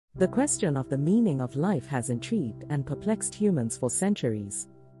The question of the meaning of life has intrigued and perplexed humans for centuries.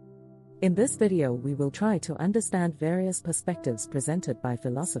 In this video, we will try to understand various perspectives presented by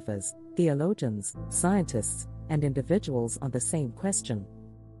philosophers, theologians, scientists, and individuals on the same question.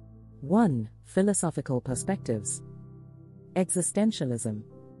 1. Philosophical perspectives. Existentialism.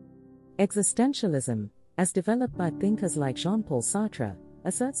 Existentialism, as developed by thinkers like Jean-Paul Sartre,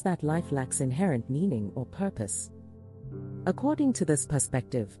 asserts that life lacks inherent meaning or purpose. According to this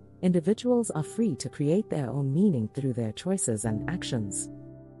perspective, individuals are free to create their own meaning through their choices and actions.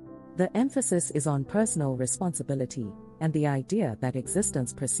 The emphasis is on personal responsibility, and the idea that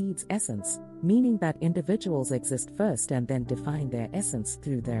existence precedes essence, meaning that individuals exist first and then define their essence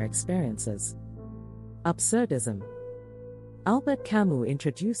through their experiences. Absurdism. Albert Camus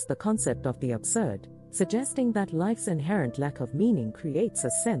introduced the concept of the absurd, suggesting that life's inherent lack of meaning creates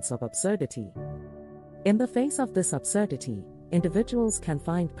a sense of absurdity. In the face of this absurdity, individuals can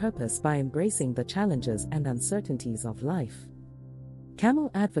find purpose by embracing the challenges and uncertainties of life.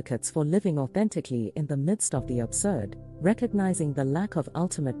 Camus advocates for living authentically in the midst of the absurd, recognizing the lack of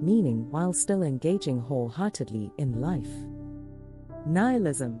ultimate meaning while still engaging wholeheartedly in life.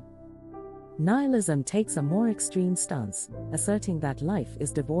 Nihilism. Nihilism takes a more extreme stance, asserting that life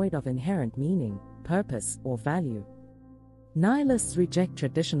is devoid of inherent meaning, purpose, or value. Nihilists reject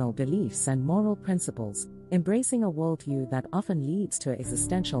traditional beliefs and moral principles, embracing a worldview that often leads to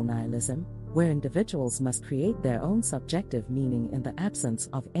existential nihilism, where individuals must create their own subjective meaning in the absence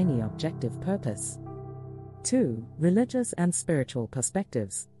of any objective purpose. 2. Religious and spiritual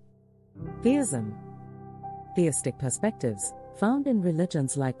perspectives. Theism. Theistic perspectives, found in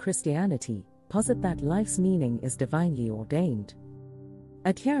religions like Christianity, posit that life's meaning is divinely ordained.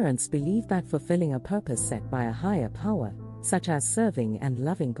 Adherents believe that fulfilling a purpose set by a higher power, such as serving and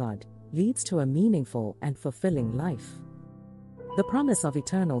loving God, leads to a meaningful and fulfilling life. The promise of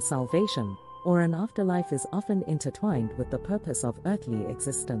eternal salvation, or an afterlife, is often intertwined with the purpose of earthly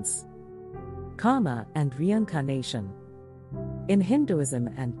existence. Karma and reincarnation. In Hinduism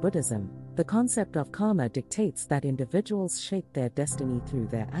and Buddhism, the concept of karma dictates that individuals shape their destiny through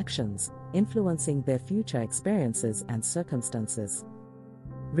their actions, influencing their future experiences and circumstances.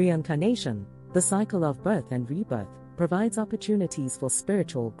 Reincarnation, the cycle of birth and rebirth, provides opportunities for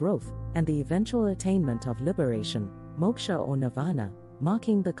spiritual growth and the eventual attainment of liberation, moksha or nirvana,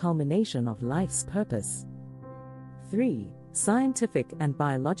 marking the culmination of life's purpose. 3. Scientific and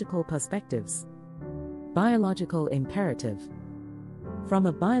biological perspectives. Biological imperative. From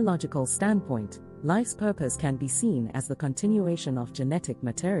a biological standpoint, life's purpose can be seen as the continuation of genetic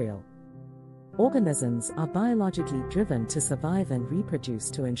material. Organisms are biologically driven to survive and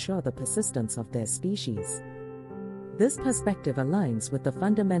reproduce to ensure the persistence of their species. This perspective aligns with the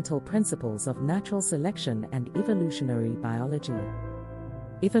fundamental principles of natural selection and evolutionary biology.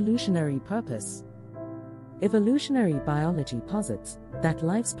 Evolutionary purpose. Evolutionary biology posits that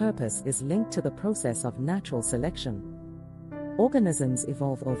life's purpose is linked to the process of natural selection. Organisms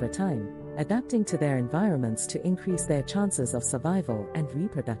evolve over time, adapting to their environments to increase their chances of survival and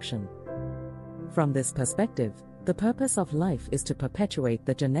reproduction. From this perspective, the purpose of life is to perpetuate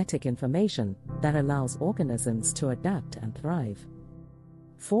the genetic information that allows organisms to adapt and thrive.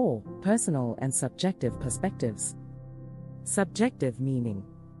 4. Personal and subjective perspectives. Subjective meaning.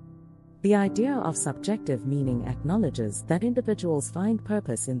 The idea of subjective meaning acknowledges that individuals find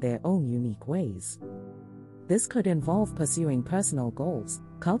purpose in their own unique ways. This could involve pursuing personal goals,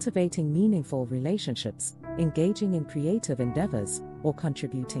 cultivating meaningful relationships, engaging in creative endeavors, or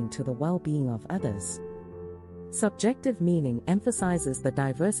contributing to the well-being of others. Subjective meaning emphasizes the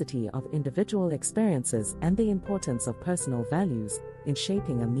diversity of individual experiences and the importance of personal values in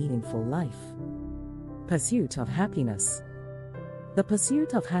shaping a meaningful life. Pursuit of happiness. The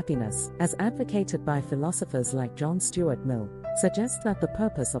pursuit of happiness, as advocated by philosophers like John Stuart Mill, suggests that the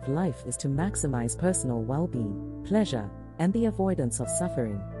purpose of life is to maximize personal well-being, pleasure, and the avoidance of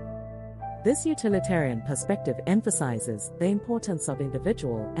suffering. This utilitarian perspective emphasizes the importance of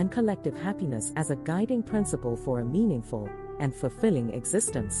individual and collective happiness as a guiding principle for a meaningful and fulfilling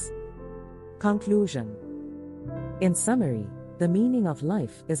existence. Conclusion. In summary, the meaning of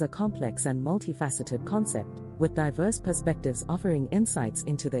life is a complex and multifaceted concept, with diverse perspectives offering insights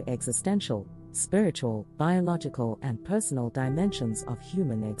into the existential, spiritual, biological, and personal dimensions of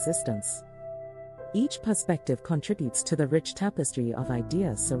human existence. Each perspective contributes to the rich tapestry of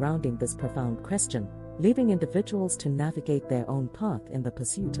ideas surrounding this profound question, leaving individuals to navigate their own path in the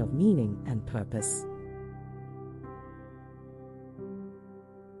pursuit of meaning and purpose.